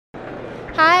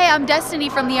Hi, I'm Destiny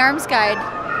from the Arms Guide.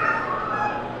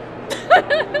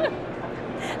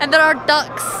 And there are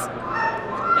ducks.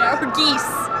 Or geese.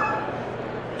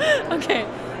 Okay,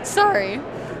 sorry.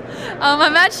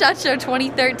 I'm at SHOT Show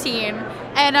 2013,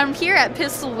 and I'm here at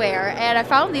Pistol Wear, and I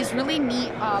found these really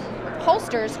neat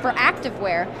holsters for active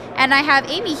wear, and I have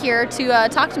Amy here to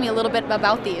talk to me a little bit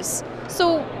about these.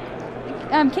 So,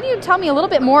 can you tell me a little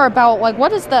bit more about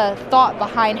what is the thought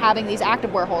behind having these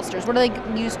active wear holsters? What are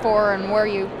they used for, and where are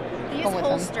you These going with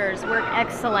holsters work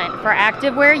excellent for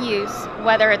active wear use,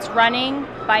 whether it's running,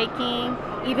 biking,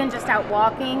 even just out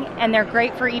walking, and they're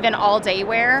great for even all-day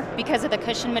wear because of the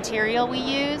cushion material we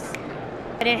use.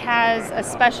 But it has a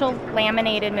special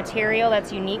laminated material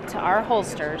that's unique to our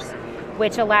holsters,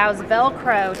 which allows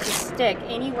Velcro to stick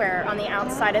anywhere on the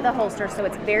outside of the holster, so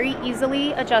it's very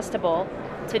easily adjustable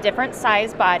to different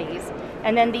size bodies.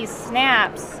 And then these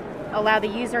snaps allow the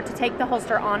user to take the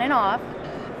holster on and off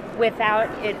without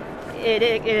it.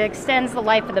 It extends the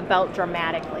life of the belt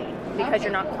dramatically because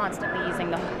you're not constantly using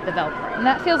the Velcro. And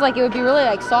that feels like it would be really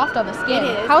soft on the skin. It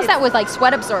is. How's that with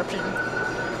sweat absorption?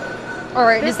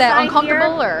 Or is that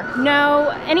uncomfortable? Here, or no?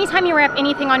 Anytime you wrap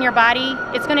anything on your body,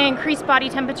 it's going to increase body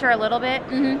temperature a little bit.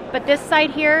 But this side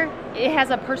here, it has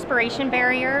a perspiration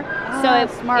barrier, so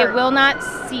it will not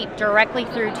seep directly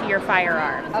through to your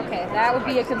firearm. Okay, that would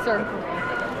be a concern for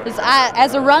me.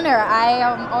 As a runner, I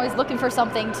am always looking for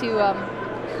something to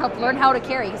help learn how to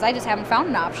carry, because I just haven't found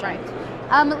an option. Right.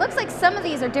 It looks like some of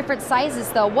these are different sizes,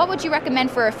 though. What would you recommend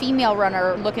for a female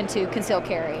runner looking to conceal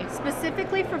carry?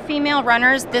 Specifically for female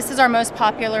runners, this is our most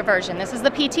popular version. This is the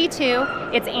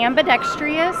PT2. It's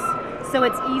ambidextrous, so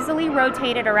it's easily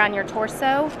rotated around your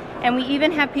torso, and we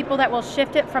even have people that will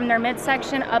shift it from their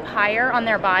midsection up higher on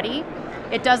their body.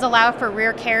 It does allow for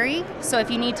rear carry, so if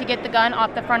you need to get the gun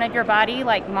off the front of your body,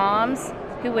 like moms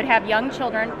who would have young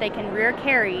children, they can rear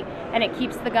carry, and it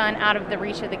keeps the gun out of the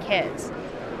reach of the kids.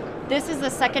 This is the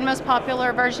second most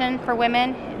popular version for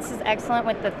women. This is excellent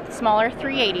with the smaller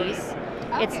 380s.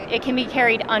 Okay. It can be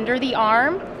carried under the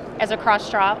arm as a cross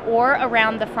straw or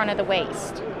around the front of the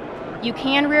waist. You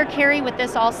can rear carry with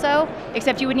this also,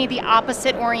 except you would need the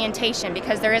opposite orientation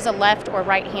because there is a left or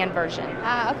right hand version.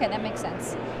 Okay, that makes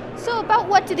sense. So about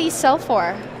what do these sell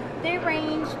for? They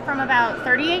range from about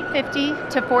 $38.50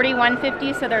 to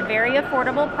 $41.50, so they're very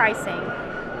affordable pricing.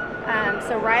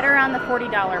 So right around the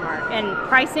 $40 mark. And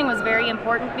pricing was very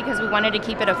important because we wanted to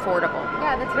keep it affordable.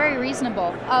 Yeah, that's very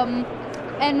reasonable.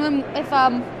 And if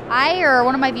I or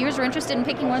one of my viewers are interested in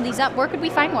picking one of these up, where could we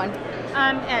find one?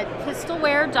 At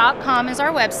pistolwear.com is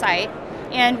our website.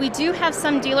 And we do have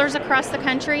some dealers across the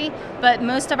country, but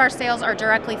most of our sales are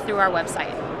directly through our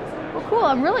website. Well, cool.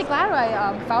 I'm really glad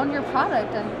I found your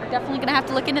product, and we're definitely going to have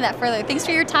to look into that further. Thanks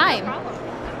for your time. No problem.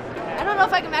 I don't know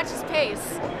if I can match his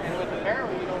pace. And with the barrel,